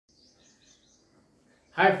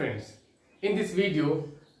Hi friends, in this video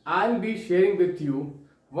I'll be sharing with you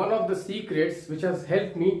one of the secrets which has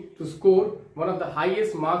helped me to score one of the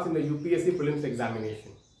highest marks in the UPSC prelims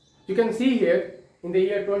examination. You can see here in the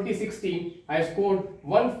year 2016 I scored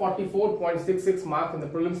 144.66 marks in the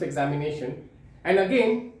prelims examination, and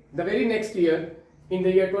again the very next year in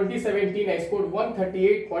the year 2017 I scored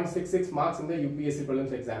 138.66 marks in the UPSC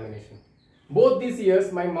prelims examination. Both these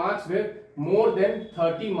years my marks were more than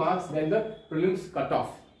 30 marks than the prelims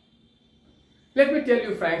cutoff. Let me tell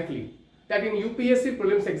you frankly that in UPSC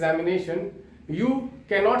prelims examination you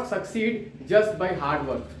cannot succeed just by hard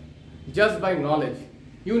work, just by knowledge.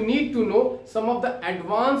 You need to know some of the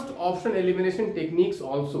advanced option elimination techniques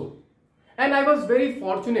also. And I was very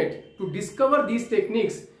fortunate to discover these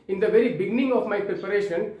techniques in the very beginning of my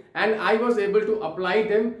preparation, and I was able to apply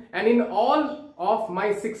them, and in all of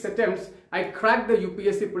my 6 attempts I cracked the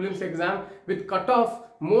UPSC prelims exam with cutoff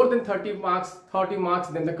more than 30 marks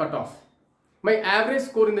than the cutoff. My average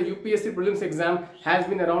score in the UPSC prelims exam has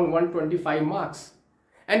been around 125 marks.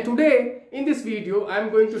 And today in this video I am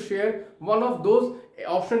going to share one of those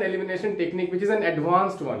option elimination technique which is an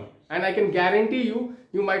advanced one, and I can guarantee you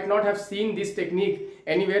might not have seen this technique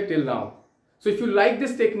anywhere till now. So if you like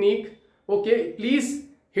this technique, okay, please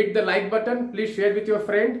hit the like button, please share with your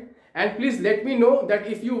friend, and please let me know that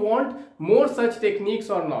if you want more such techniques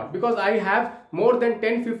or not, because I have more than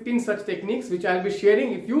 10-15 such techniques which I will be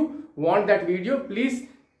sharing. If you want that video, please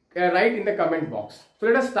write in the comment box. So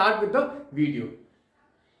let us start with the video.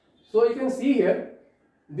 So you can see here,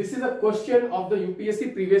 this is a question of the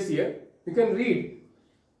UPSC previous year. You can read,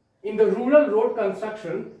 in the rural road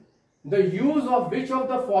construction, the use of which of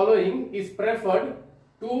the following is preferred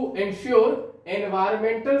to ensure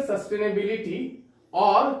environmental sustainability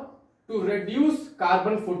or to reduce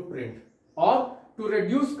carbon footprint,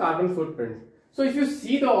 So if you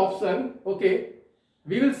see the option, okay,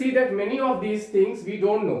 we will see that many of these things we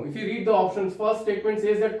don't know. If you read the options, first statement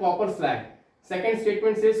says that copper slag, second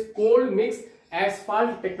statement says cold mix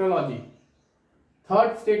asphalt technology,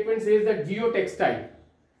 third statement says that geotextile,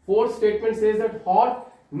 fourth statement says that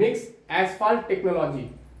hot mix asphalt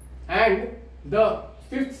technology, and the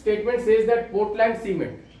fifth statement says that Portland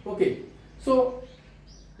cement. Okay, so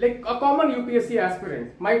like a common UPSC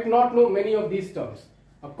aspirant might not know many of these terms.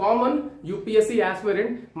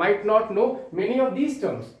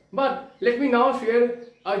 But let me now share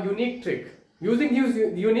a unique trick. Using this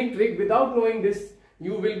unique trick, without knowing this,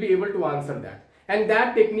 you will be able to answer that. And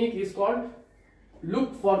that technique is called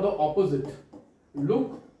look for the opposite.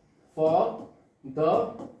 Look for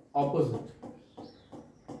the opposite.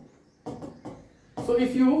 So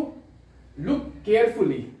if you look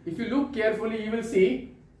carefully, you will see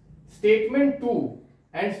statement 2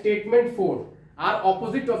 and statement 4 are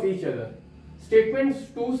opposite of each other.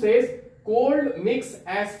 Statement 2 says cold mix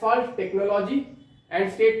asphalt technology,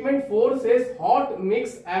 and statement 4 says hot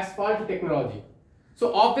mix asphalt technology.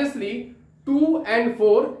 So obviously 2 and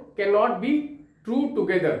 4 cannot be true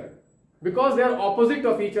together because they are opposite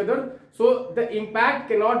of each other, so the impact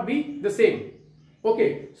cannot be the same.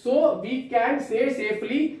 Okay, so we can say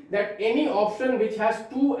safely that any option which has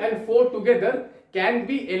 2 and 4 together can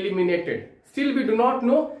be eliminated. Still we do not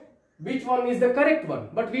know which one is the correct one,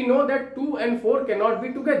 but we know that 2 and 4 cannot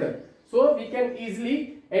be together. So we can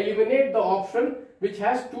easily eliminate the option which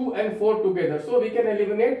has 2 and 4 together. So we can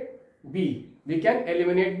eliminate B.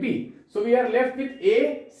 So we are left with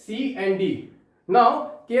A, C and D.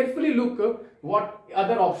 Now carefully look what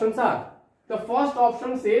other options are. The first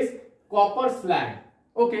option says copper slag.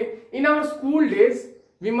 Okay, in our school days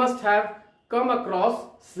we must have come across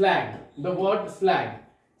slag, the word slag.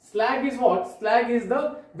 Slag is what? Slag is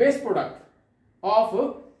the waste product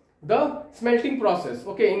of the smelting process.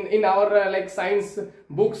 Okay, in our like science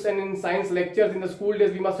books and in science lectures in the school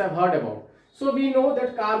days we must have heard about. So we know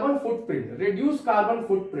that carbon footprint, reduce carbon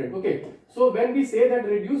footprint. Okay, so when we say that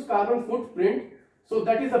reduce carbon footprint, so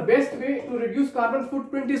that is the best way to reduce carbon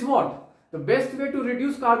footprint is what? The best way to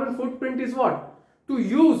reduce carbon footprint is what? To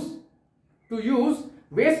use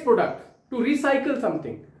waste product, to recycle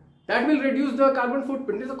something. That will reduce the carbon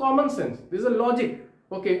footprint. This is a common sense. This is a logic.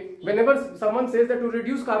 Okay, whenever someone says that to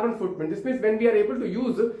reduce carbon footprint, this means when we are able to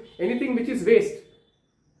use anything which is waste,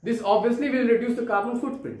 this obviously will reduce the carbon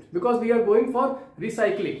footprint because we are going for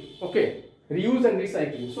recycling. Okay, reuse and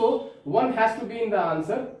recycling. So one has to be in the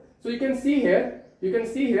answer. So you can see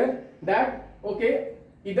here that okay,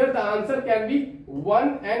 either the answer can be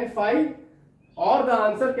 1 and 5, or the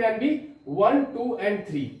answer can be 1, 2 and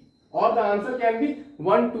 3. Or the answer can be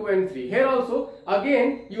 1, 2 and 3. Here also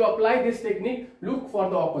again you apply this technique, look for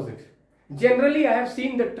the opposite. Generally, I have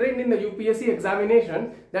seen the trend in the UPSC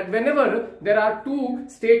examination that whenever there are two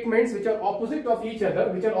statements which are opposite of each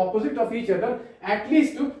other, at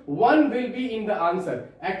least one will be in the answer.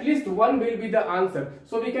 At least one will be the answer.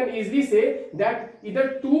 So we can easily say that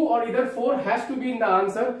either 2 or either 4 has to be in the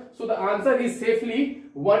answer. So the answer is safely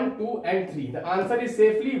 1, 2 and 3. The answer is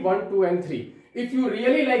safely 1, 2 and 3. If you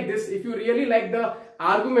really like this, if you really like the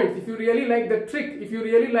arguments, if you really like the trick, if you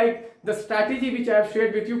really like the strategy which I have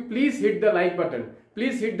shared with you, please hit the like button.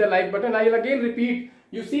 Please hit the like button. I will again repeat.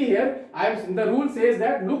 You see here, the rule says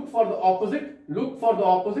that look for the opposite. Look for the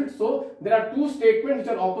opposite. So there are two statements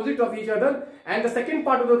which are opposite of each other, and the second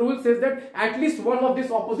part of the rule says that at least one of this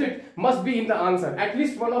opposite must be in the answer. At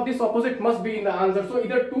least one of this opposite must be in the answer. So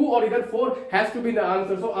either 2 or either 4 has to be in the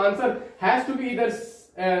answer. So answer has to be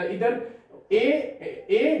either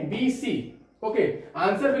A, B, C. Okay,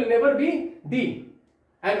 answer will never be D.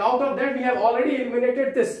 And out of that we have already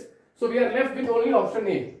eliminated this. So we are left with only option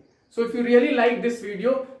A. So if you really like this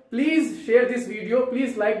video, please share this video,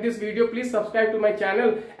 please like this video, please subscribe to my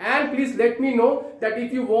channel, and please let me know that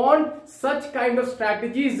if you want such kind of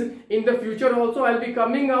strategies in the future also, I'll be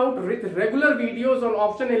coming out with regular videos on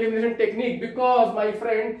option elimination technique, because my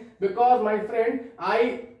friend,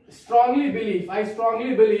 I strongly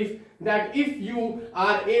believe that if you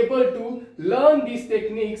are able to learn these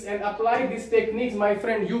techniques and apply these techniques, my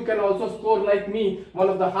friend, you can also score like me one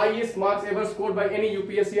of the highest marks ever scored by any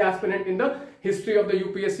UPSC aspirant in the history of the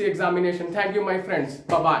UPSC examination. Thank you, my friends.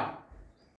 Bye-bye.